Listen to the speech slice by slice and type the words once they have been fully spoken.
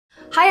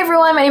Hi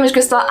everyone, my name is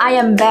Crystal. I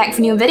am back for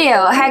a new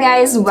video. Hi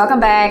guys, welcome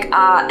back.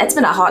 It's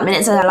been a hot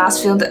minute since I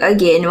last filmed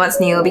again. What's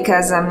new?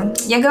 Because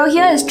your girl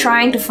here is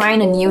trying to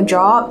find a new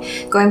job,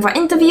 going for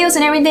interviews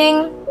and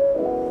everything.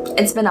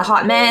 It's been a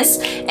hot mess.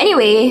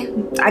 Anyway,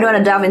 I don't want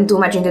to delve in too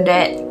much into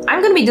that.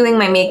 I'm going to be doing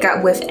my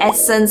makeup with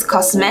Essence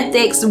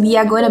Cosmetics. We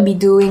are going to be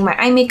doing my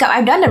eye makeup.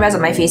 I've done the rest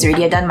of my face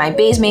already. I've done my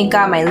base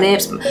makeup, my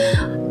lips,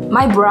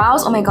 my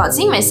brows. Oh my god,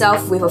 seeing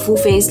myself with a full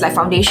face like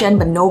foundation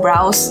but no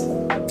brows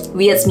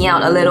weirds me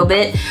out a little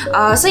bit.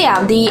 So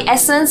yeah, the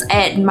Essence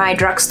at my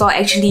drugstore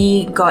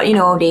actually got, you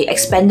know, they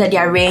expanded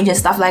their range and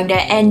stuff like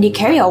that, and they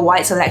carry a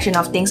wide selection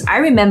of things. I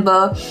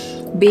remember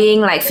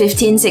being like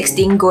 15,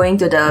 16, going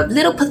to the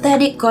little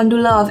pathetic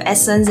gondola of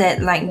Essence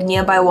at like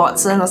nearby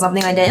Watson or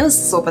something like that. It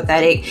was so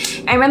pathetic.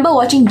 I remember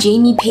watching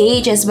Jamie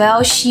Page as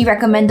well. She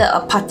recommended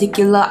a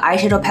particular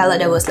eyeshadow palette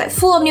that was like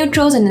full of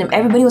neutrals, and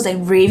everybody was like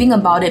raving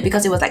about it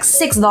because it was like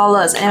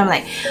 $6. And I'm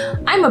like,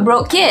 I'm a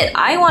broke kid.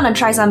 I want to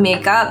try some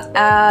makeup.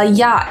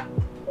 Yeah.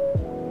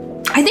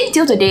 I think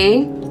till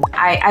today,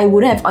 I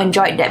wouldn't have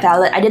enjoyed that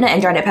palette. I didn't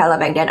enjoy that palette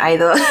back then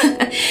either.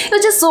 It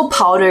was just so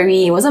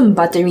powdery. It wasn't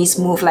buttery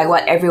smooth like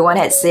what everyone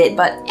had said.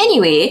 But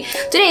anyway,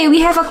 today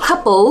we have a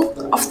couple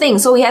of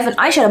things. So we have an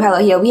eyeshadow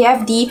palette here. We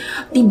have the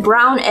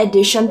brown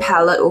edition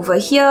palette over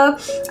here.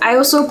 I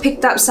also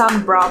picked up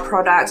some brow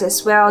products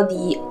as well.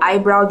 The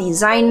Eyebrow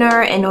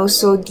Designer and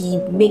also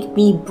the Make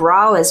Me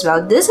Brow as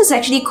well. This is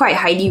actually quite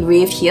highly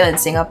raved here in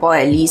Singapore,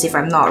 at least if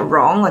I'm not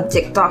wrong, on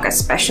TikTok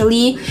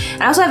especially.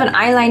 And I also have an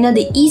eyeliner,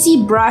 the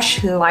Easy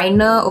Brush Liner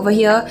over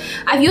here.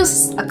 I've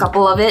used a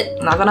couple of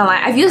it, not gonna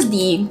lie. I've used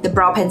the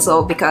brow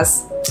pencil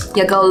because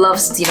your girl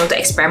loves, you know, to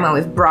experiment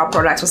with brow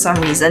products for some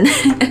reason.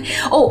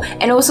 Oh,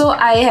 and also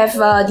I have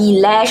the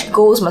Lash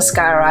Goals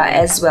Mascara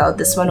as well.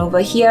 This one over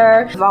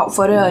here. Without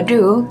further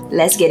ado,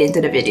 let's get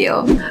into the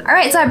video.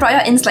 Alright, so I brought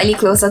you in slightly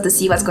closer to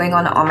see what's going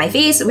on my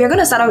face. We're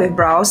gonna start off with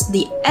brows.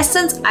 The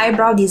Essence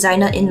Eyebrow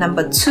Designer in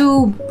number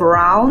 2,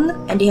 brown.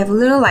 And they have a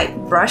little like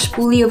brush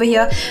spoolie over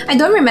here. I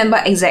don't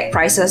remember exact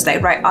prices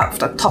like right off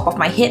the top of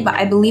my head, but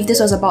I believe this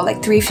was about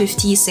like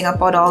 350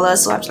 Singapore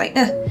dollars. So I was like,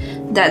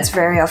 that's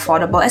very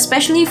affordable,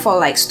 especially for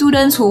like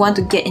students who want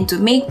to get into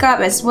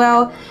makeup as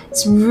well.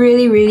 It's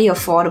really, really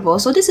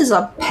affordable. So this is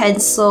a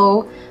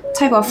pencil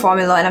type of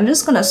formula, and I'm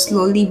just gonna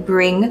slowly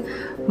bring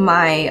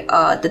my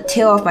the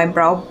tail of my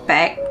brow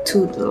back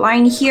to the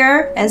line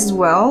here as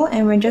well,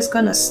 and we're just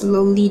gonna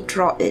slowly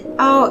draw it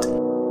out.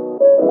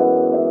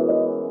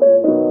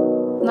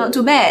 Not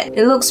too bad.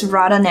 It looks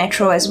rather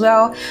natural as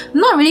well. I'm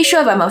not really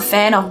sure if I'm a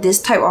fan of this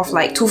type of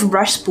like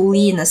toothbrush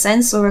spoolie in a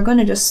sense, so we're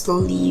gonna just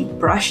slowly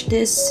brush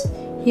this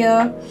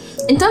here.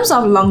 In terms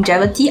of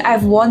longevity,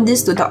 I've worn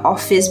this to the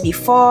office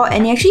before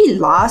and it actually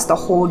lasts the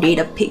whole day.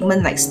 The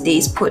pigment like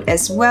stays put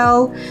as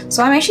well.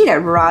 So I'm actually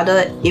like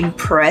rather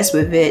impressed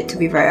with it, to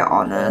be very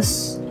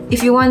honest.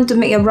 If you want to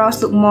make your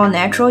brows look more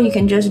natural, you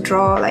can just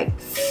draw like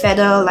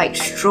feather-like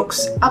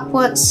strokes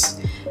upwards,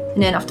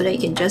 and then after that you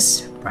can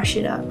just brush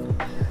it up.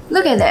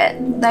 Look at that!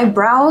 My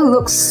brow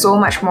looks so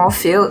much more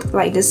filled.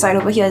 Like this side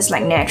over here is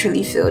like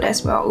naturally filled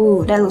as well.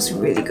 Ooh, that looks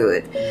really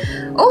good.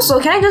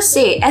 Also, can I just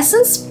say,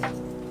 Essence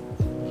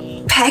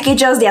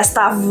packages their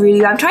stuff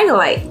really well. I'm trying to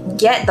like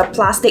get the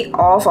plastic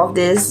off of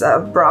this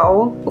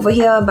brow over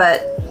here,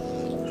 but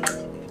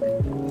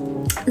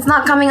it's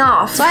not coming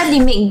off. So I have the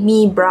Make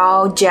Me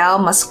Brow Gel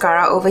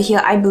Mascara over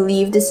here. I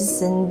believe this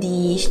is in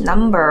the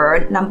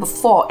number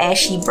 4,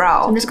 Ashy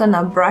Brow. I'm just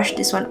gonna brush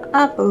this one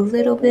up a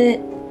little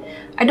bit.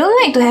 I don't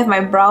like to have my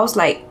brows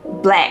like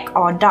black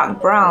or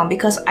dark brown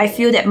because I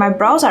feel that my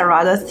brows are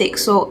rather thick,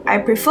 so I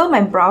prefer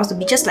my brows to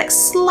be just like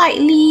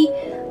slightly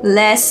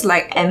less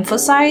like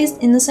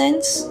emphasized in a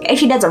sense.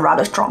 Actually, that's a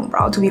rather strong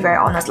brow, to be very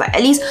honest. Like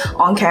at least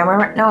on camera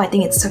right now, I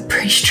think it's a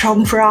pretty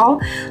strong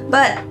brow,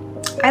 but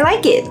I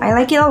like it. I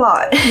like it a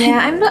lot. Yeah,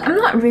 I'm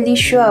not really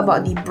sure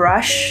about the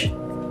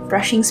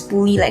brushing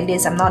spoolie like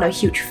this. I'm not a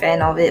huge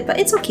fan of it, but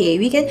it's okay.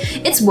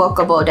 It's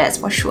workable, that's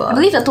for sure. I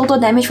believe the total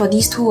damage for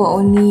these two are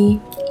only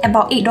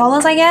about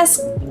 $8, I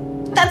guess.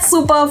 That's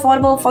super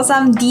affordable for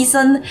some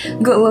decent,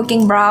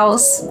 good-looking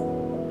brows.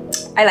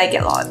 I like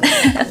it a lot.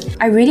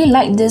 I really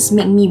like this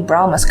Make Me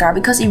Brow Mascara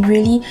because it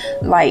really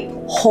like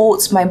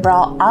holds my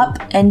brow up,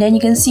 and then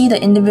you can see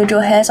the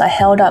individual hairs are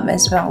held up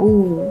as well.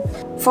 Ooh.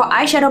 For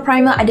eyeshadow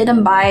primer, I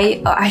didn't buy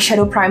an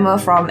eyeshadow primer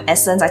from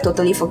Essence. I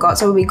totally forgot.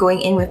 So we'll be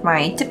going in with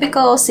my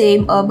typical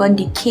same Urban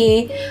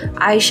Decay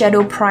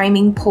eyeshadow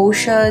priming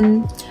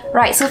potion.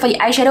 Right, so for the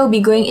eyeshadow, we'll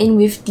be going in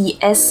with the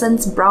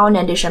Essence Brown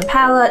Edition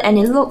palette, and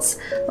it looks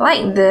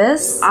like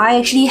this. I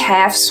actually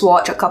have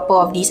swatched a couple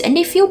of these and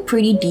they feel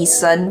pretty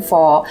decent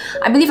for,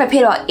 I believe I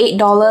paid about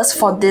 $8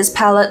 for this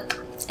palette.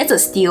 It's a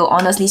steal,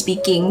 honestly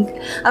speaking.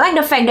 I like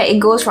the fact that it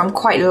goes from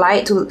quite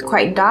light to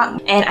quite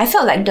dark, and I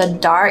felt like the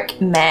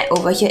dark matte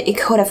over here, it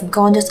could have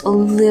gone just a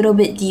little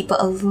bit deeper,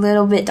 a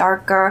little bit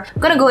darker.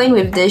 I'm gonna go in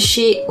with this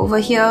shade over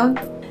here,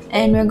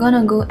 and we're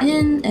gonna go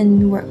in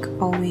and work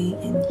our way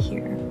in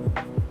here.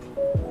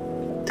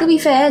 To be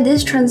fair,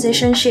 this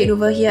transition shade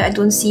over here, I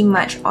don't see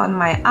much on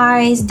my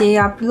eyes. They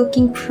are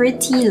looking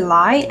pretty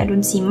light. I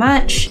don't see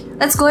much.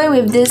 Let's go in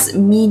with this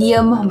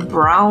medium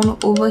brown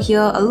over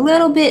here. A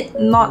little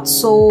bit not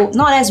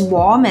as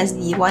warm as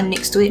the one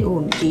next to it.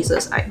 Oh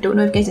Jesus, I don't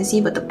know if you guys can see,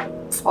 but the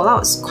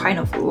fallout is kind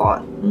of a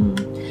lot.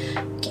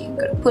 Okay, I'm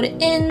gonna put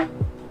it in.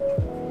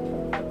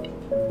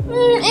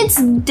 It's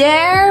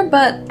there,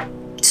 but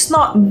it's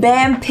not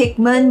BAM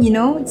pigment, you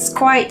know. It's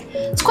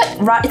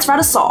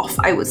rather soft,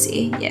 I would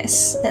say.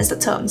 Yes, that's the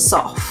term,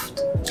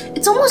 soft.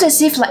 It's almost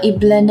as if like it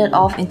blended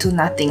off into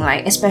nothing,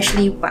 like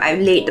especially when I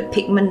laid the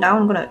pigment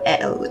down. I'm gonna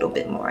add a little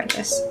bit more, I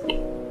guess.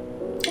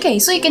 Okay,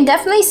 so you can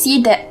definitely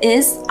see there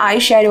is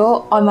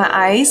eyeshadow on my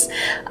eyes,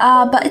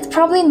 but it's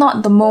probably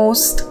not the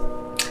most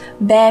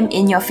BAM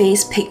in your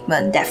face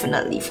pigment,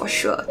 definitely, for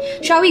sure.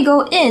 Shall we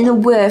go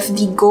in with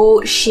the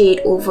gold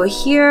shade over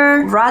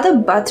here? Rather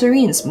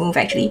buttery and smooth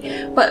actually.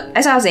 But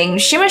as I was saying,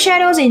 shimmer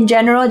shadows in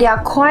general, they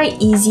are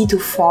quite easy to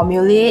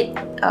formulate.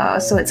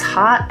 So it's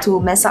hard to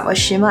mess up a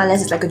shimmer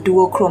unless it's like a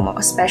duochrome or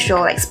a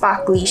special like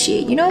sparkly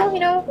shade, you know?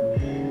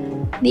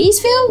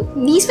 These feel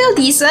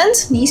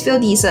decent. These feel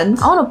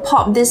decent. I want to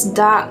pop this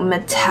dark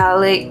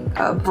metallic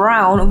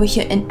brown over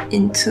here and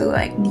into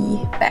like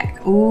the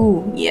back.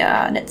 Ooh,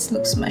 yeah, that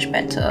looks much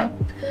better.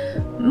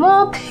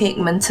 More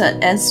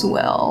pigmented as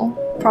well.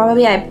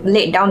 Probably I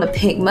laid down the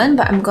pigment,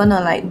 but I'm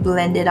gonna like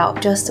blend it out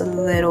just a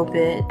little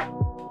bit.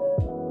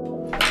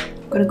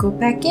 I'm gonna go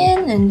back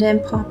in and then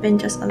pop in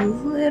just a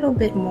little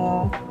bit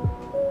more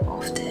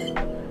of that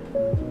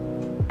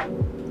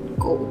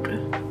gold.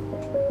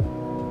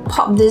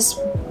 Pop this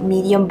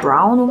medium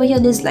brown over here,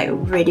 this like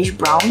reddish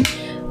brown.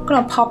 I'm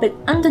gonna pop it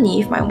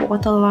underneath my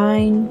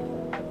waterline.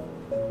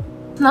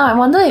 Now I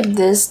wonder if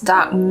this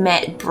dark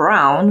matte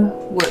brown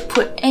would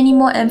put any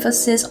more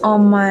emphasis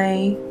on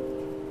my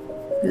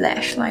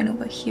lash line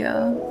over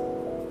here.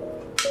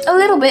 A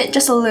little bit,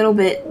 just a little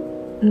bit.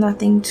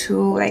 Nothing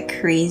too like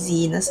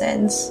crazy in a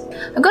sense.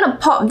 I'm gonna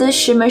pop this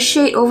shimmer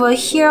shade over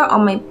here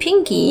on my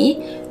pinky,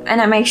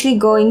 and I'm actually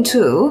going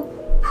to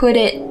put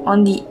it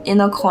on the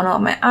inner corner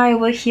of my eye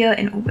over here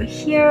and over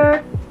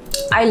here.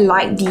 I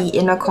like the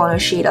inner corner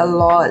shade a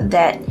lot.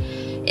 That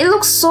it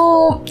looks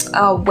so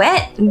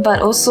wet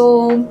but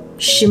also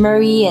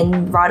shimmery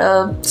and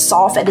rather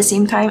soft at the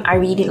same time. I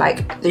really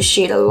like the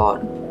shade a lot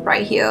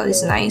right here.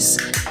 It's nice.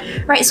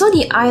 Right, so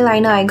the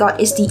eyeliner I got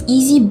is the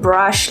Easy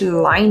Brush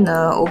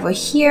Liner over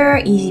here.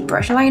 Easy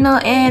Brush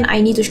Liner, and I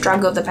need to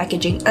struggle with the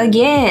packaging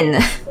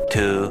again.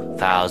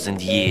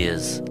 2,000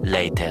 years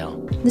later.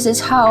 This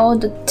is how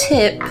the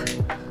tip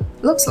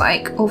looks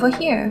like over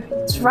here.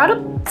 It's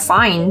rather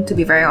fine, to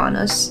be very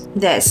honest.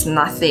 There's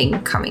nothing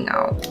coming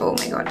out. Oh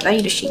my god, I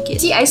need to shake it.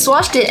 See, I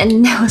swatched it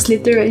and it was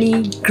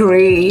literally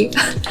grey.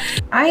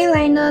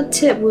 Eyeliner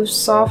tip with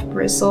soft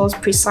bristles,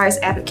 precise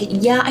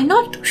application. Yeah, I'm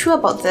not too sure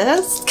about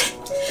this.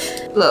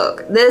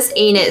 Look, this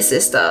ain't it,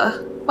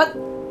 sister. What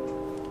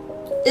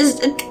is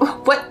it?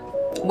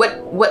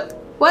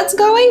 What's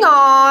going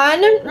on?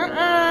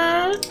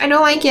 I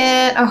don't like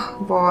it.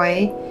 Oh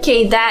boy.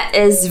 Okay, that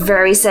is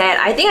very sad.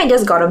 I think I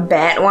just got a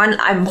bad one.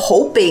 I'm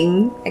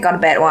hoping I got a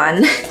bad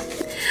one.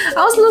 I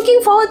was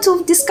looking forward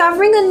to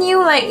discovering a new,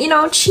 like, you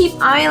know, cheap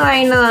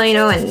eyeliner, you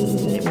know, and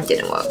it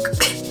didn't work.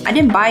 I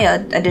didn't buy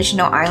an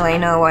additional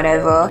eyeliner or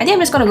whatever. I think I'm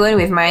just gonna go in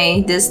with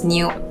this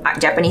new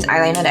Japanese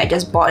eyeliner that I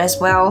just bought as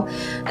well.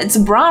 It's a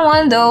brown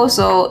one though,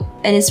 so,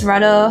 and it's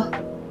rather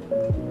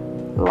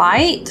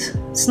light.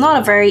 It's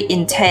not a very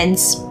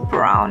intense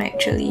brown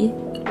actually,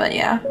 but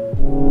yeah.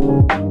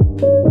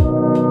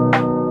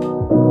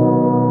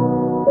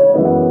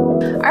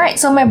 Alright,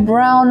 so my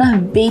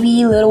brown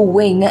baby little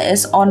wing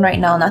is on right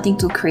now. Nothing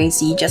too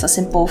crazy, just a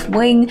simple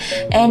wing.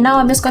 And now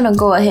I'm just gonna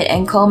go ahead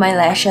and curl my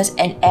lashes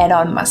and add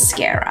on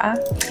mascara.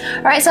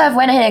 Alright, so I've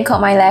went ahead and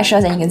curled my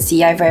lashes, and you can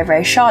see I have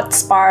very short,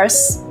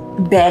 sparse,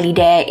 barely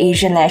there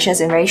Asian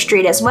lashes, and very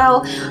straight as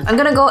well. I'm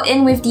gonna go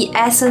in with the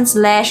Essence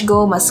Lash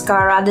Go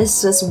Mascara.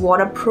 This is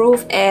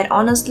waterproof, and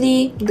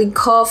honestly, the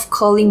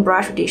curling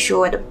brush they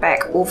show at the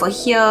back over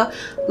here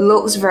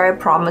looks very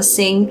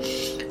promising.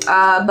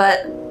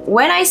 But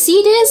when I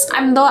see this,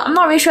 I'm not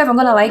really sure if I'm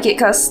gonna like it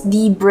because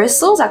the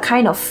bristles are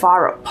kind of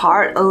far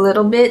apart, a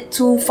little bit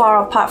too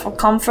far apart for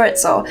comfort.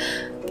 So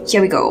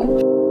here we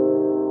go.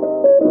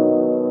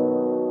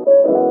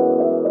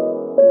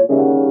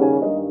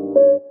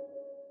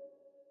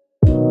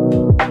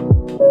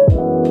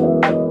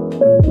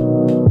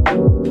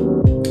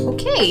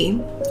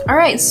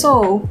 Alright,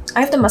 so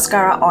I have the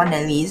mascara on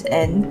at least,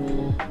 and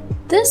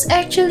this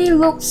actually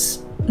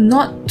looks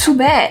not too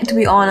bad, to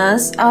be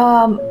honest.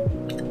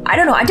 I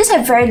don't know, I just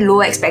have very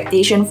low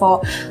expectation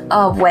for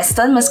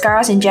Western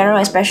mascaras in general,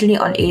 especially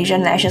on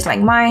Asian lashes like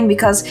mine,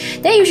 because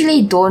they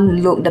usually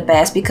don't look the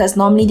best because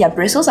normally their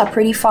bristles are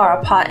pretty far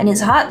apart and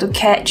it's hard to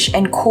catch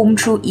and comb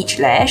through each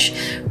lash.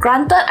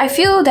 Granted, I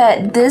feel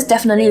that this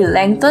definitely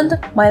lengthened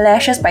my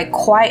lashes by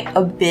quite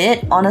a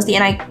bit, honestly,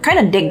 and I kind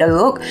of dig the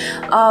look.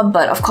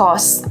 But of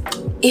course,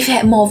 if it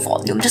had more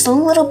volume, just a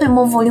little bit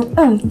more volume,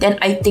 then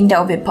I think that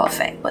would be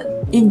perfect. But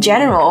in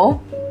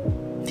general,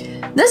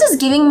 This is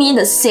giving me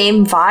the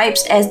same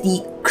vibes as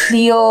the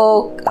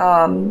Clio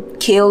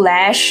Kale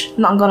Lash,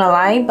 not gonna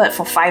lie, but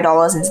for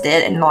 $5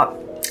 instead and not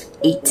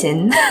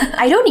 18.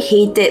 I don't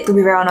hate it, to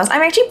be very honest.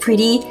 I'm actually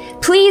pretty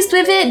pleased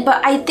with it,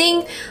 but I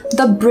think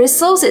the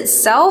bristles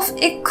itself,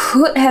 it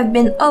could have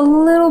been a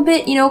little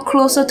bit, you know,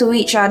 closer to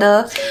each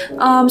other.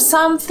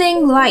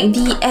 Something like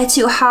the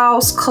Etude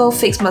House Curl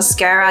Fix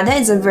Mascara, that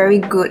is a very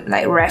good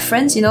like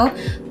reference, you know.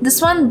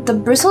 This one, the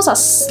bristles are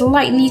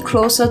slightly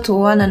closer to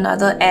one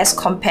another as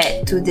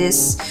compared to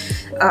this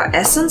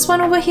Essence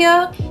one over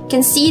here. You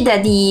can see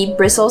that the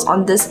bristles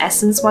on this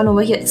Essence one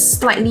over here is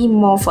slightly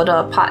more further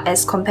apart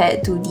as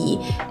compared to the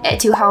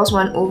Etude House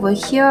one over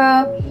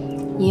here.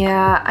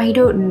 Yeah, I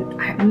don't...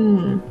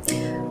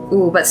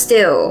 Ooh, but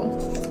still,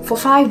 for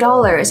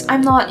 $5,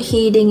 I'm not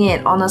hating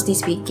it, honestly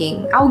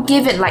speaking. I'll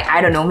give it like,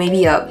 I don't know,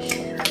 maybe a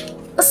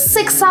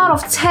 6 out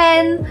of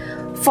 10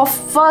 for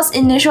first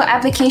initial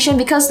application,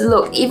 because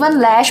look, even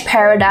Lash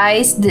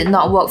Paradise did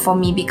not work for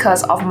me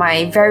because of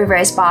my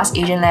very sparse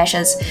Asian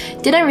lashes.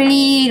 Didn't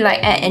really like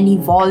add any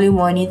volume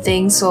or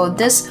anything, so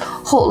this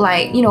whole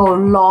like, you know,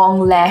 long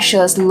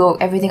lashes look,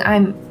 everything,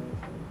 I'm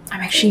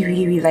actually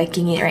really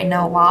liking it right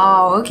now.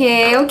 Wow,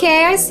 okay,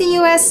 I see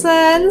you,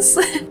 Essence.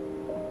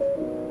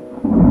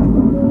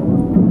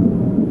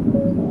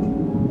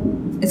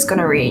 It's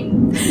gonna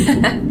rain.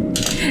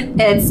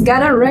 It's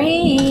gonna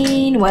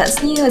rain!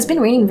 What's new? It's been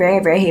raining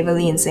very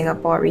heavily in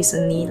Singapore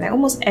recently, like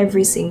almost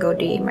every single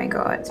day, my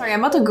god. Sorry, I'm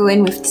about to go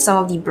in with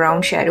some of the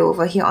brown shadow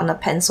over here on a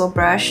pencil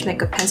brush,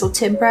 like a pencil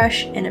tip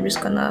brush, and I'm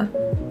just gonna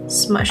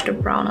smudge the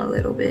brown a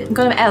little bit. I'm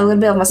gonna add a little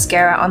bit of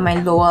mascara on my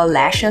lower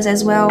lashes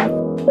as well.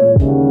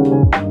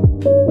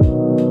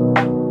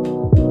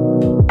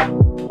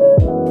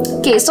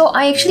 Okay, so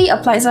I actually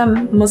applied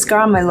some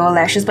mascara on my lower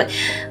lashes, but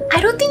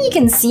I don't think you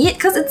can see it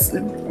because it's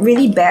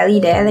really barely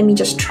there. Let me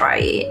just try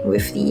it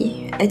with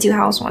the Etude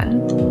House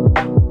one.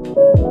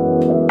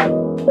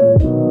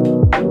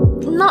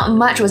 Not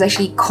much was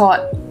actually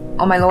caught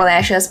on my lower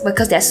lashes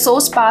because they're so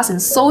sparse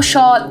and so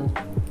short.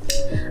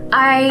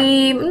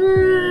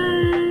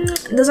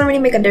 Doesn't really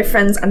make a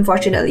difference,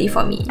 unfortunately,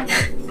 for me.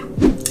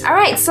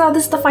 Alright, so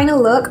this is the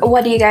final look.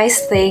 What do you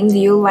guys think? Do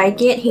you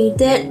like it? Hate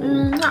it?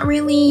 Not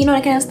really, you know,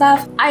 that kind of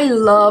stuff. I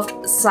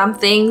loved some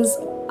things.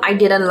 I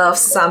didn't love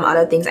some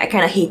other things. I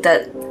kind of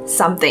hated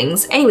some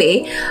things.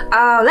 Anyway,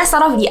 let's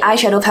start off with the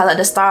eyeshadow palette,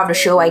 the star of the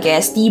show, I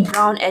guess. The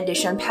Brown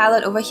Edition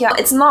palette over here.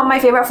 It's not my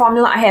favorite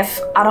formula. I have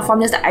other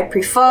formulas that I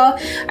prefer.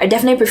 I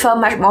definitely prefer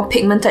much more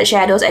pigmented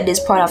shadows at this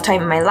point of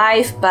time in my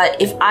life.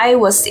 But if I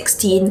was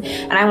 16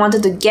 and I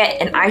wanted to get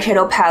an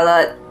eyeshadow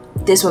palette,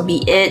 this would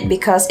be it,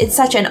 because it's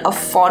such an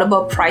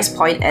affordable price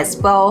point as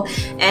well.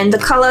 And the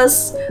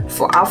colors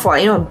are for,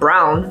 you know,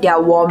 brown. They are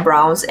warm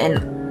browns,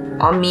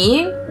 and on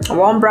me,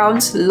 warm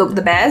browns look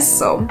the best,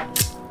 so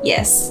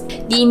yes.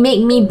 The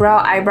Make Me Brow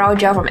Eyebrow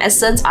Gel from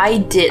Essence, I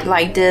did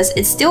like this.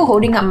 It's still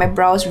holding up my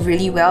brows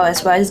really well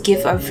as well. It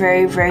gives a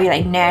very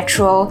like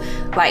natural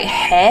like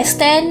hair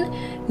stand.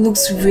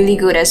 Looks really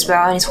good as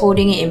well, and it's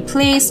holding it in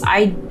place.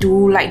 I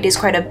do like this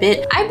quite a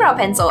bit. Eyebrow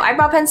pencil,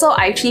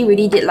 I actually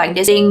really did like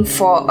this thing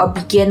for a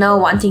beginner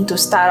wanting to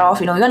start off,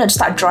 you know, you want to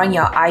start drawing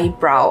your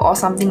eyebrow or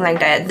something like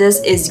that.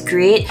 This is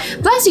great.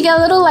 Plus you get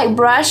a little like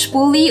brush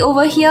spoolie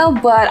over here,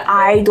 but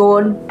I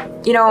don't,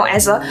 you know,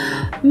 as a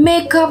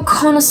makeup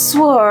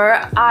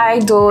connoisseur, I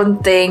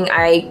don't think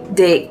I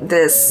dig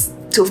this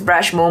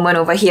toothbrush moment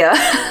over here.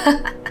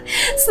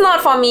 It's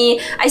not for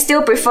me. I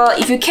still prefer,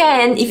 if you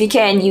can,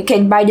 you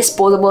can buy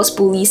disposable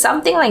spoolie,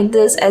 something like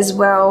this as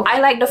well. I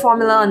like the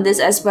formula on this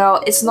as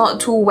well. It's not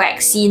too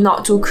waxy,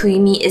 not too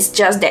creamy. It's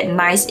just that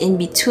nice in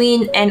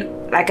between, and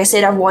like I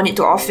said, I've worn it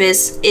to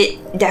office. It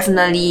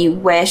definitely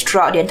wears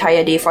throughout the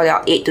entire day for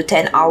your 8 to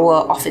 10 hour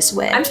office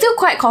wear. I'm still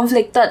quite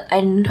conflicted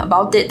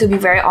about it, to be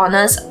very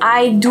honest.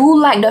 I do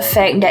like the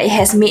fact that it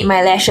has made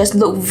my lashes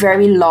look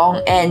very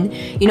long, and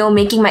you know,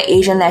 making my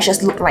Asian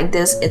lashes look like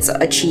this, it's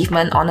an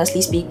achievement,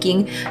 honestly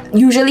speaking.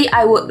 Usually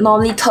I would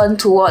normally turn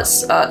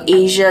towards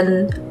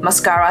Asian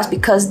mascaras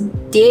because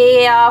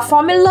their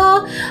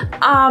formula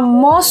are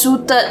more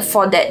suited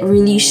for that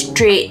really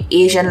straight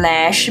Asian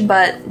lash,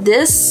 but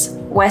this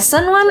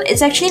Western one,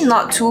 it's actually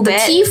not too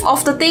bad. The teeth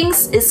of the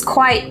things is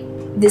quite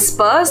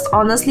dispersed,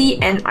 honestly,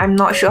 and I'm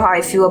not sure how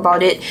I feel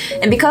about it.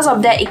 And because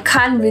of that, it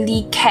can't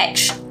really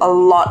catch a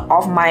lot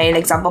of my, for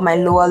example, my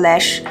lower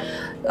lashes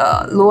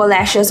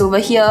over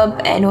here,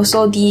 and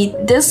also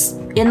this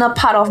inner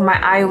part of my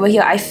eye over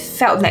here. I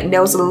felt like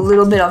there was a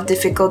little bit of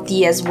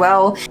difficulty as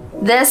well.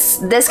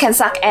 This can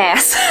suck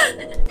ass.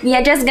 We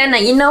are just gonna,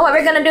 you know what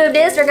we're gonna do with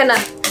this? We're gonna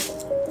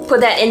put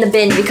that in the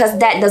bin, because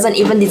that doesn't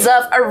even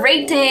deserve a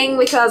rating,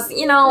 because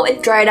you know,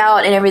 it dried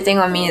out and everything.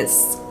 I mean,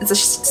 it's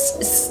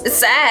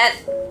sad,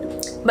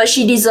 but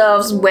she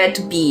deserves where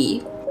to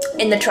be.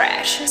 in the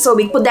trash. So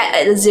we put that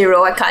at a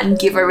 0. I can't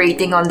give a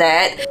rating on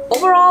that.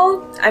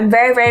 Overall, I'm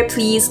very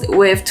pleased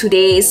with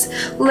today's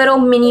little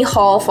mini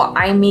haul for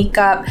eye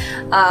makeup.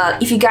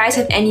 If you guys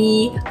have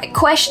any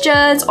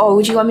questions or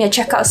would you want me to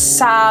check out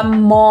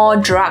some more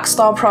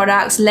drugstore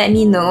products, let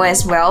me know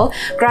as well.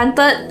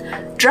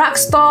 Granted,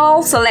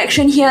 Drugstore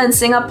Selection here in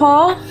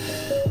Singapore,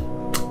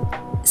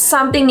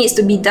 something needs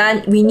to be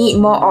done. We need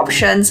more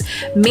options.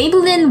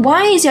 Maybelline,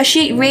 why is your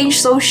shade range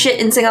so shit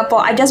in Singapore?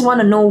 I just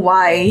want to know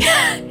why.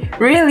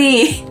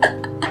 Really?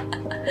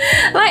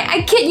 Like,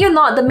 I kid you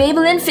not, the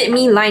Maybelline Fit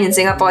Me line in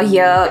Singapore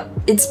here,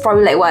 it's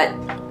probably like what?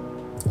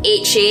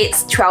 8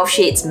 shades, 12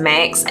 shades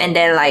max, and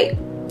then like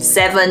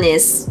 7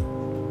 is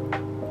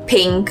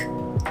pink,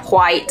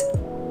 white,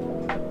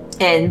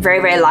 and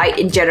very light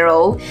in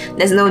general.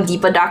 There's no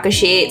deeper, darker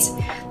shades.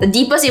 The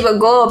deepest it will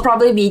go will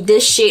probably be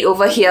this shade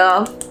over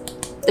here.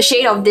 The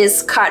shade of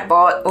this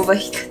cardboard over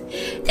here.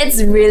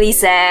 It's really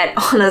sad,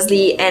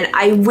 honestly, and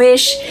I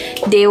wish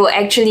they will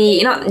actually,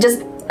 you know, just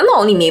not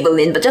only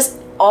Maybelline, but just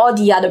all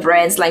the other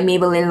brands like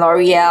Maybelline,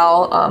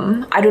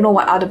 L'Oreal, I don't know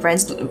what other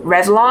brands do.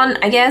 Revlon,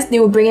 I guess they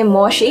will bring in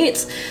more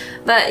shades.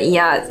 But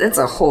yeah, that's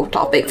a whole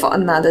topic for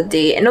another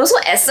day. And also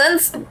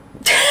Essence.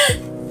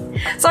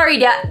 Sorry,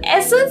 their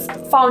Essence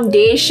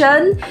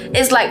foundation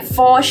is like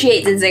 4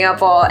 shades in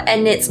Singapore,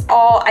 and it's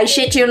all, I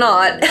shit you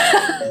not.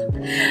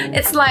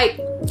 It's like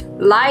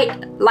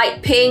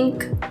light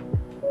pink,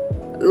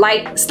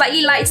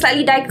 slightly light,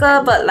 slightly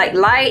darker, but like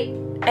light,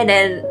 and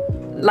then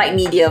light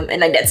medium,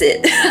 and like that's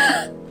it.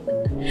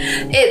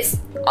 It's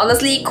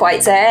honestly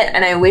quite sad,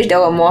 and I wish there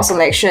were more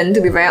selection,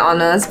 to be very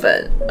honest,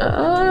 but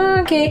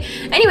okay.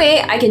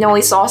 Anyway, I can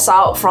always source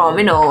out from,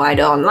 you know,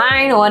 either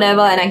online or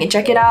whatever, and I can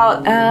check it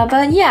out.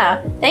 But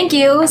yeah, thank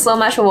you so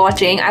much for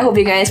watching. I hope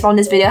you guys found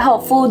this video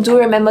helpful. Do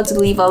remember to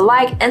leave a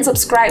like and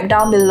subscribe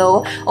down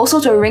below.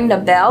 Also to ring the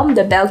bell.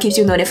 The bell keeps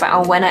you notified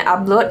on when I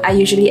upload. I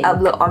usually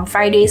upload on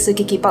Fridays, so you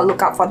can keep a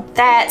lookout for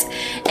that.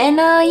 And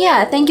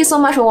yeah, thank you so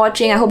much for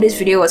watching. I hope this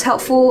video was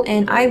helpful,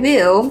 and I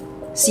will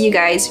see you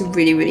guys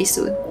really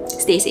soon.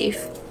 Stay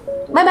safe.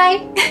 Bye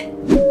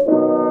bye!